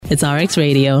It's RX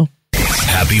Radio.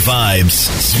 Happy vibes,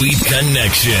 sweet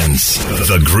connections.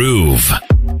 The Groove.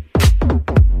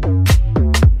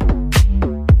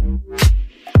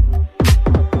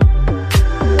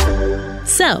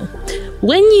 So,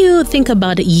 when you think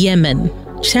about Yemen,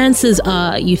 chances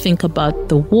are you think about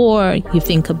the war, you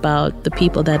think about the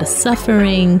people that are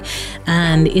suffering,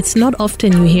 and it's not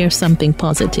often you hear something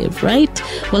positive, right?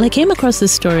 Well, I came across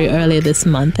this story earlier this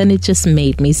month and it just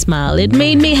made me smile. It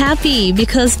made me happy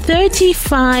because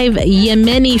 35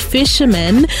 Yemeni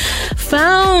fishermen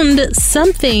found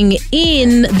something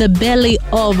in the belly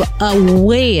of a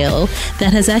whale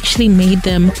that has actually made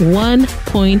them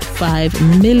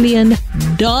 $1.5 million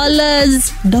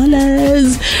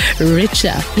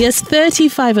richer. Yes,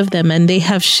 35 of them, and they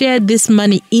have shared this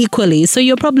money equally. So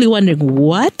you're probably wondering,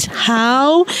 what?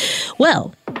 How?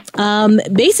 Well,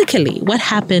 basically what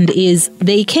happened is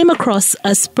they came across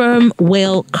a sperm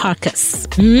whale carcass.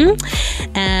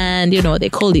 And, they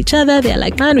called each other. They're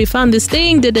like, man, we found this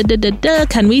thing.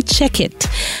 Can we check it?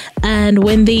 And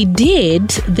when they did,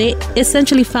 they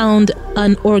essentially found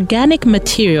an organic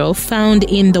material found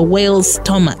in the whale's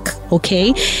stomach,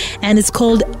 okay? And it's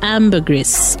called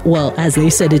ambergris. Well, as they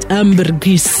said, it's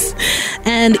ambergris.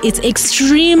 And it's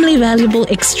extremely valuable,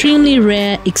 extremely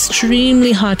rare,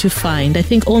 extremely hard to find. I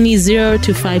think only 0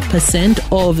 to 5%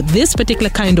 of this particular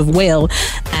kind of whale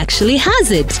actually has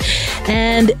it.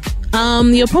 And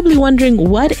you're probably wondering,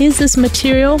 what is this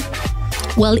material?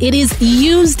 Well, it is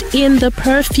used in the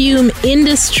perfume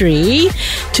industry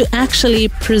to actually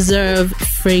preserve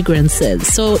fragrances.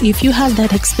 So if you have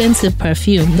that expensive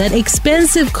perfume, that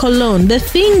expensive cologne, the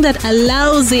thing that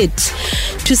allows it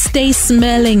to stay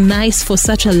smelling nice for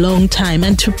such a long time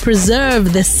and to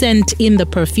preserve the scent in the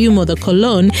perfume or the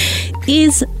cologne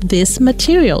is this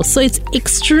material. So it's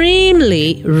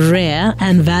extremely rare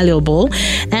and valuable.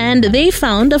 And they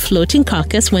found a floating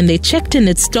carcass. When they checked in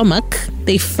its stomach,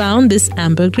 they found this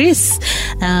ambergris.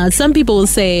 Some people will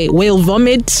say whale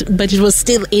vomit, but it was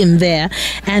still in there.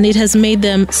 And it has made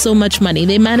them so much money.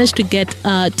 They managed to get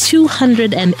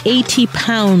 280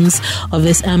 pounds of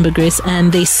this ambergris,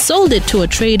 and they sold it to a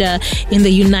trader in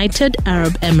the United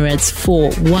Arab Emirates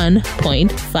for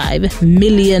 $1.5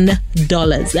 million.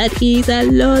 That is a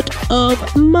lot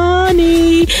of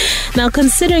money. Now,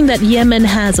 considering that Yemen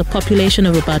has a population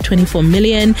of about 24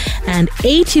 million and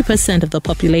 80% of the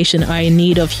population are in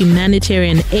need of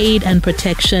humanitarian aid and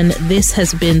protection, this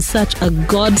has been such a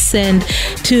godsend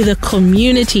to the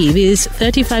community. These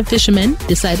 35 fishermen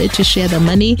decided to share the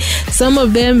money. Some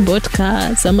of them bought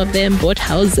cars, some of them bought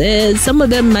houses, some of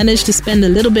them managed to spend a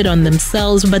little bit on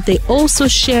themselves, but they also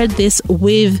shared this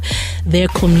with their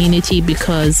community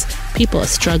because people are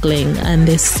struggling and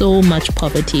there's so much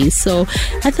poverty. So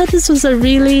I thought this was a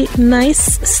really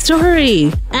nice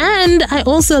story. And I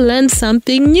also learned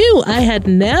something new. I had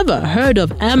never heard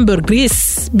of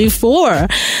ambergris before.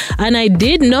 And I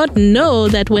did not know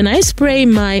that when I spray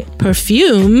my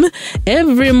perfume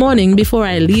every morning before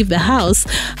I leave the house,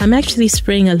 I'm actually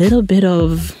spraying a little bit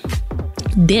of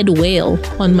dead whale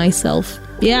on myself.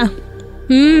 Yeah.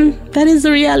 That is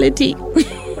the reality.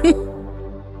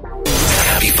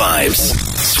 Happy vibes,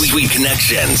 sweet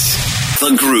connections,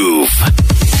 The Groove.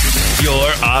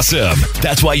 You're awesome.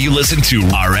 That's why you listen to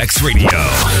RX Radio.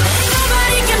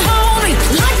 Nobody can hold me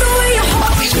like the way you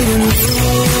hold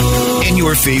me. In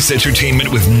your face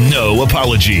entertainment with no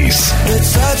apologies. The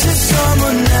touch of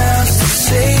someone else to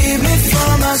save me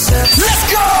from myself.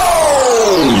 Let's go!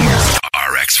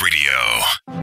 RX Radio.